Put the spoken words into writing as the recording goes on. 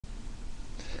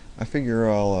I figure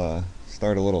I'll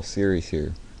start a little series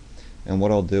here, and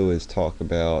what I'll do is talk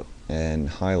about and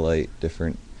highlight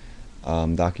different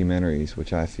documentaries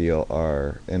which I feel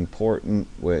are important,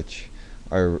 which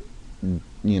are,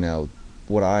 you know,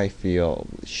 what I feel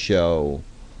show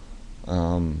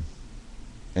um,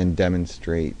 and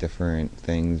demonstrate different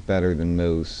things better than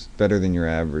your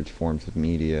average forms of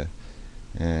media,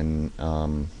 and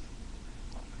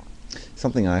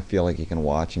something I feel like you can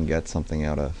watch and get something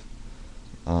out of.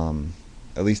 Um,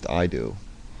 at least I do.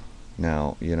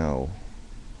 Now,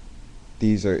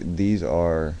 these are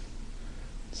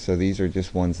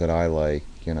just ones that I like.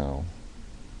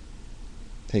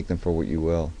 Take them for what you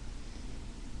will.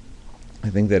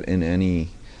 I think that in any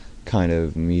kind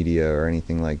of media or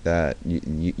anything like that,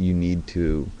 you need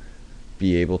to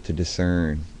be able to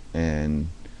discern and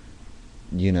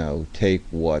take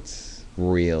what's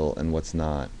real and what's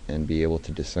not, and be able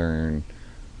to discern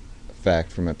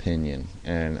fact from opinion.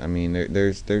 And I mean,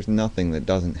 there's nothing that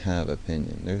doesn't have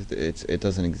opinion. It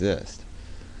doesn't exist.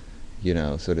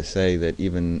 So to say that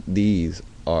even these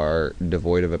are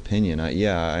devoid of opinion,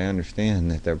 I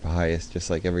understand that they're biased, just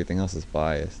like everything else is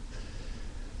biased.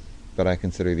 But I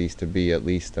consider these to be at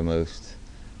least the most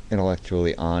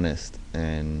intellectually honest,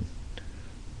 and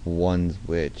ones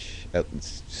which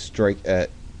strike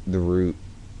at the root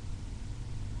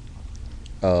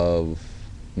of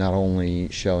not only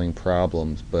showing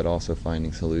problems but also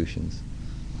finding solutions.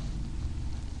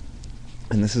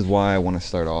 And this is why I want to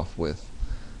start off with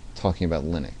talking about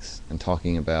Linux and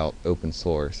talking about open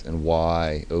source, and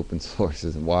why open source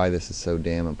is, and why this is so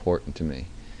damn important to me.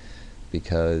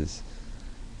 Because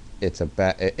it's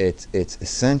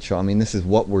essential. I mean, this is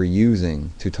what we're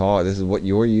using to talk. This is what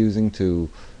you're using to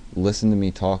listen to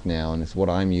me talk now, and it's what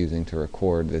I'm using to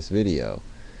record this video.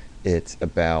 It's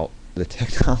about the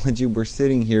technology we're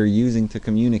sitting here using to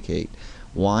communicate.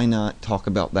 Why not talk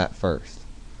about that first?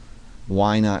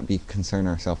 Why not concern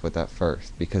ourselves with that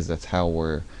first? Because that's how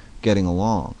we're getting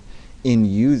along. In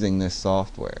using this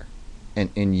software, and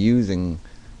in using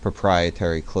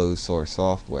proprietary closed source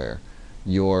software,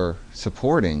 you're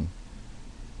supporting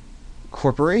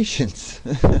corporations.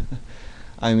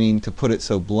 I mean, to put it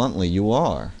so bluntly, you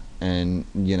are. And,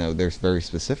 there's very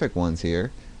specific ones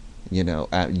here,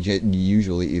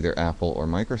 usually either Apple or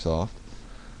Microsoft.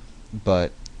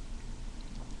 But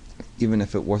even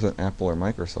if it wasn't Apple or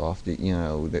Microsoft,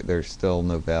 there's still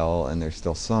Novell and there's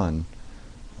still Sun,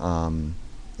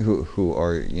 who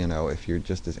are, if you're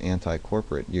just as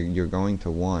anti-corporate, you're going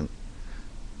to want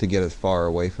to get as far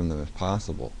away from them as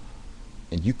possible.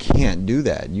 And you can't do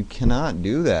that. You cannot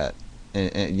do that,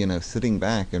 and sitting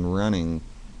back and running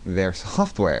their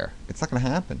software. It's not going to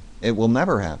happen. It will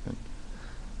never happen.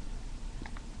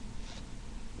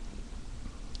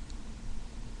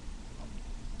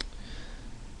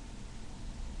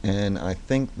 And I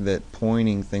think that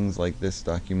pointing things like this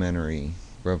documentary,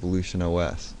 Revolution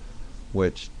OS,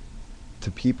 which to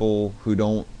people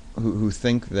who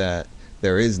think that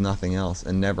there is nothing else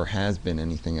and never has been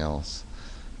anything else,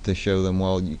 to show them,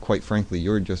 well, quite frankly,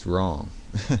 you're just wrong.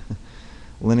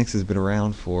 Linux has been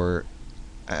around for,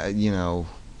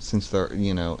 since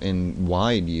in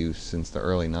wide use since the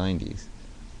early 90s.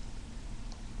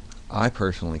 I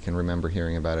personally can remember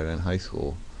hearing about it in high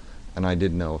school, and I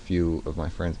did know a few of my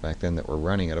friends back then that were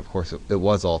running it. Of course, it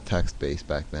was all text-based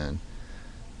back then,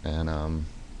 and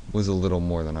was a little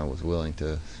more than I was willing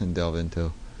to delve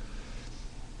into.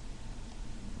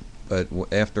 But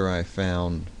after I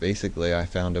found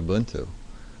Ubuntu,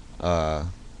 uh,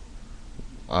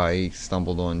 I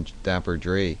stumbled on Dapper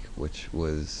Drake, which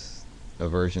was a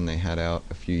version they had out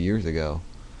a few years ago,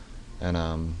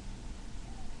 and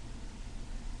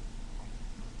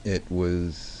it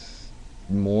was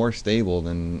more stable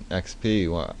than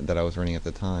XP that I was running at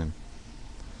the time.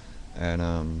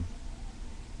 And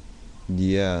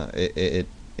yeah, it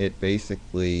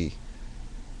basically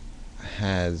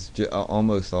has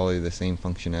almost all of the same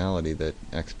functionality that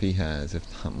XP has, if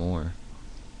not more.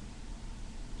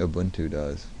 Ubuntu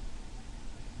does.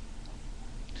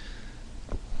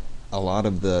 A lot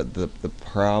of the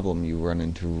problem you run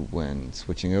into when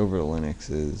switching over to Linux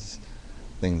is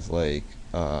things like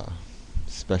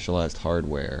specialized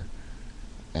hardware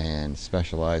and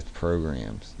specialized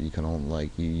programs. You can only,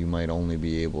 you might only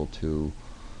be able to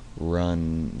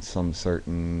run some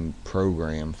certain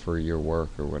program for your work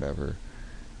or whatever,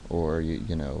 or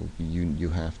you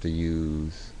have to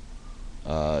use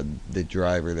the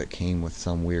driver that came with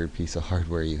some weird piece of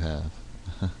hardware you have.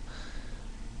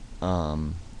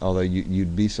 Although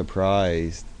you'd be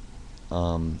surprised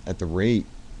at the rate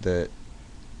that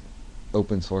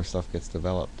open source stuff gets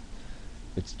developed.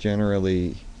 It's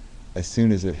generally as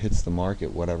soon as it hits the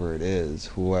market, whatever it is,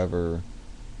 whoever,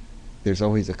 there's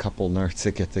always a couple nerds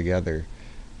that get together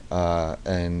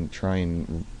and try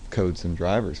and code some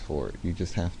drivers for it. You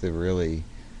just have to really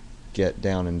get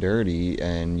down and dirty,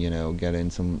 and get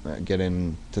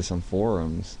into some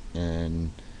forums,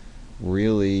 and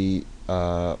really,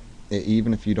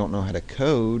 even if you don't know how to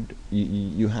code,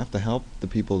 you have to help the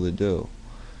people that do.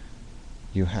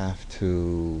 You have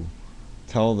to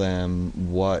tell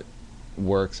them what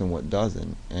works and what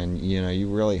doesn't, and you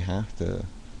really have to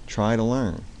try to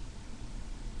learn.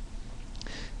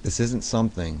 This isn't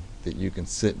something that you can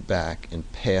sit back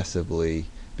and passively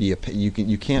be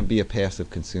you can't be a passive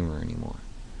consumer anymore.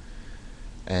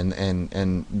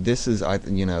 And this is, I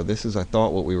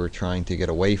thought, what we were trying to get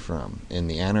away from in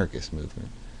the anarchist movement.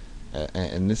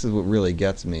 And this is what really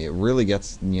gets me. It really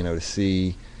gets, to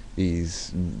see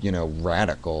these,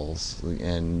 radicals,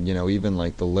 and even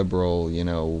like the liberal,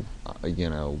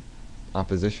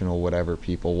 oppositional whatever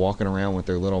people walking around with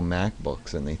their little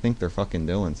MacBooks, and they think they're fucking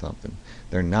doing something.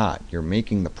 They're not. You're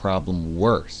making the problem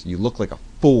worse. You look like a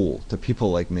fool to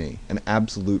people like me, an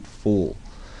absolute fool,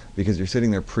 because you're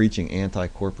sitting there preaching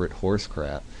anti-corporate horse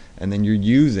crap, and then you're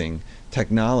using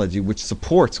technology which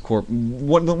supports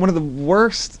one of the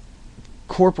worst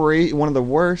one of the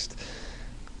worst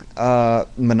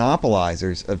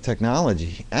monopolizers of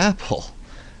technology, Apple.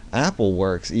 Apple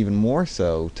works even more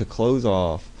so to close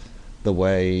off the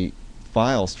way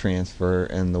files transfer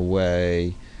and the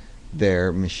way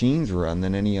their machines run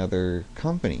than any other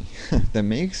company that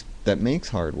makes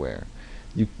hardware.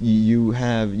 You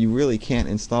really can't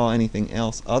install anything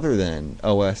else other than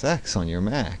OS X on your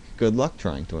Mac. Good luck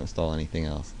trying to install anything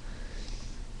else.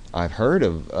 I've heard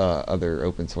of other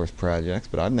open source projects,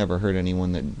 but I've never heard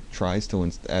anyone that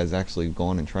has actually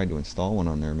gone and tried to install one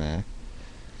on their Mac.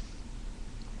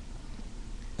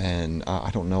 And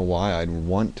I don't know why I'd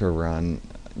want to run,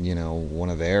 one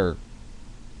of their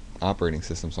operating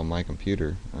systems on my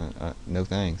computer. No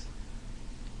thanks.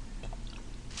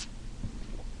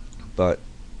 But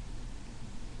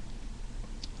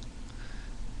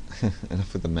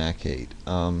enough with the Mac hate.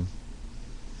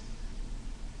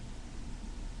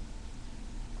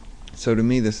 So to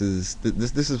me, this is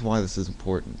why this is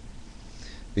important,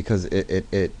 because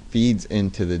it feeds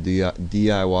into the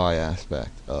DIY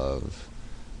aspect of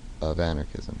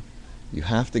anarchism. You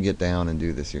have to get down and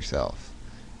do this yourself,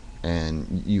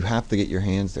 and you have to get your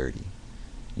hands dirty.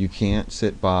 You can't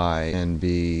sit by and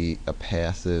be a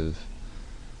passive,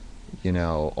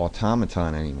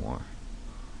 automaton anymore.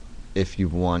 If you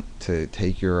want to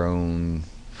take your own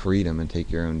freedom and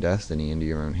take your own destiny into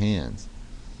your own hands.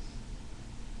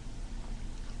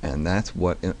 And that's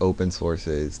what open source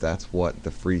is. That's what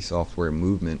the free software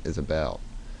movement is about.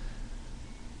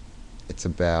 It's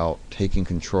about taking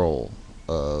control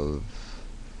of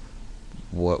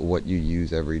what you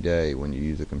use every day when you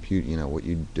use a computer. What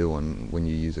you do when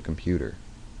you use a computer,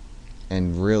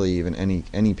 and really even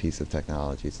any piece of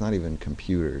technology. It's not even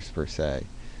computers per se.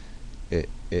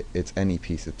 It's any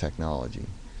piece of technology.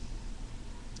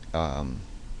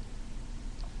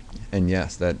 And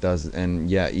yes, that does, and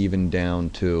yeah, even down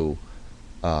to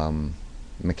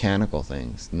mechanical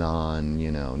things,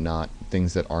 not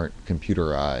things that aren't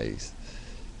computerized.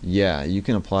 Yeah, you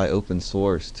can apply open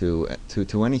source to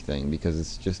anything, because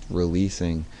it's just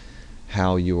releasing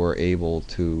how you are able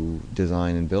to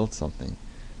design and build something.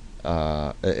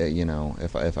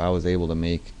 If I was able to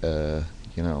make a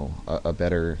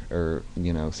better, or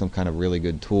some kind of really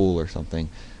good tool or something,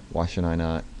 why should I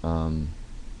not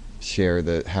share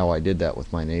how I did that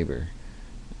with my neighbor,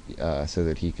 so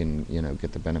that he can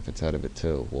get the benefits out of it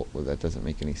too? Well, that doesn't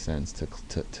make any sense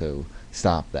to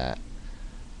stop that,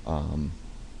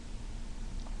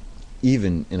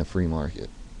 even in a free market.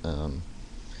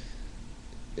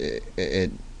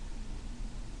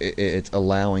 It's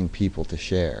allowing people to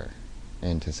share,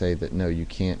 and to say that no, you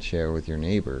can't share with your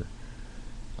neighbor.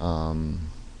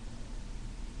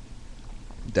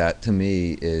 That to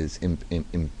me is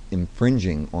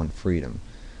infringing on freedom,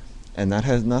 and that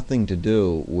has nothing to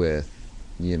do with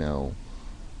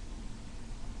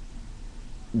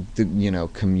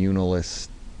communalist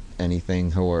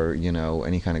anything, or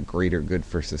any kind of greater good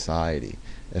for society.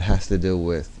 It has to do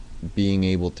with being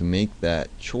able to make that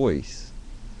choice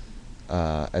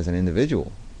as an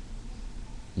individual.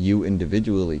 You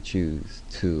individually choose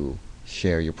to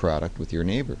share your product with your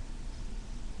neighbor,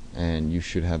 and you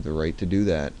should have the right to do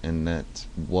that. And that's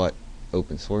what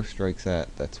open source strikes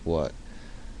at. That's what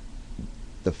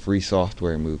the free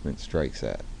software movement strikes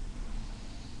at.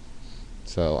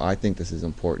 So I think this is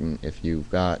important. If you've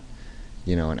got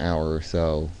an hour or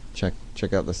so, check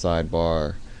out the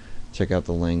sidebar. check out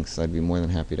the links. I'd be more than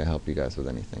happy to help you guys with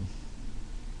anything.